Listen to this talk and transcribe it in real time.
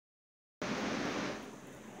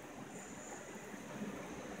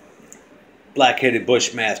black-headed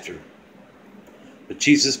Bushmaster,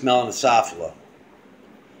 Bushmaster Snake.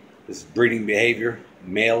 This is breeding behavior.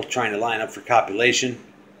 Male trying to line up for copulation.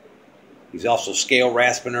 He's also scale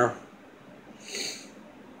rasping her.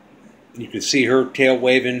 You can see her tail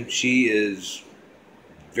waving. She is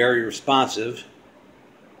very responsive.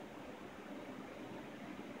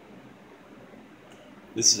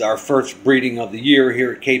 This is our first breeding of the year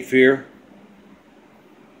here at Cape Fear.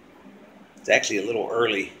 It's actually a little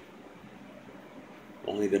early.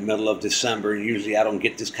 Only the middle of December. Usually I don't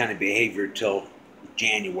get this kind of behavior till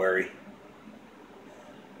January.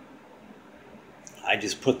 I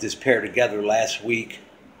just put this pair together last week.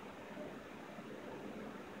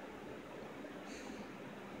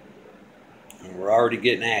 And we're already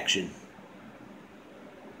getting action.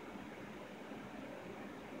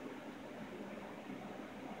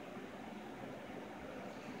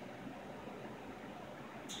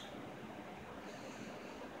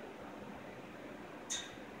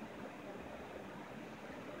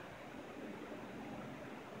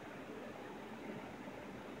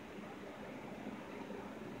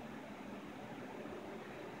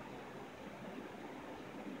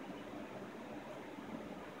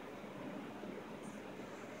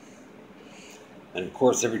 And of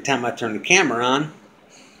course, every time I turn the camera on,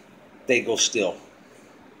 they go still.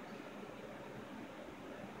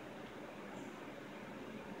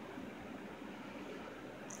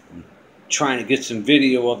 I'm trying to get some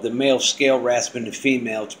video of the male scale rasping the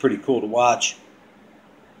female. It's pretty cool to watch.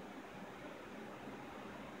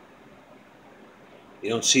 You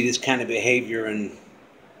don't see this kind of behavior in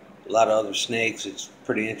a lot of other snakes. It's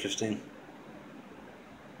pretty interesting.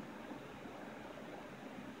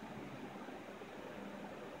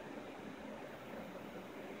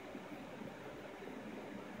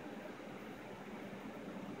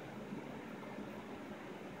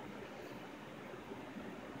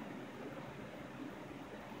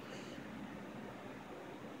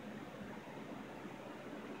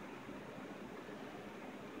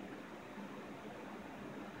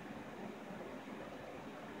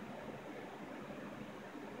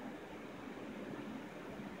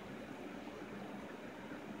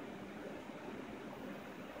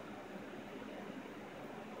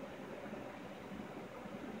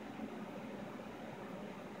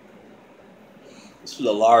 This was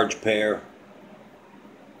a large pair.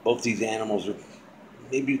 Both these animals are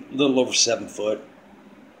maybe a little over 7 foot.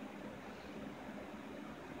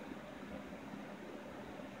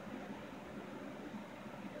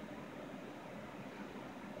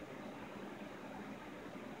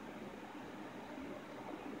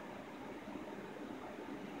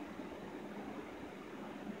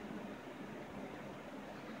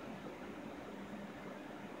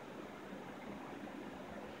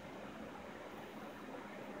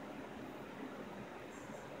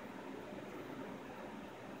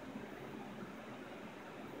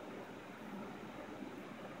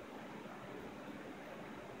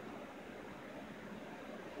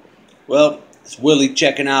 Well, it's Willie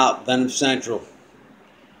checking out Venomcentral.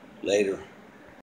 Later.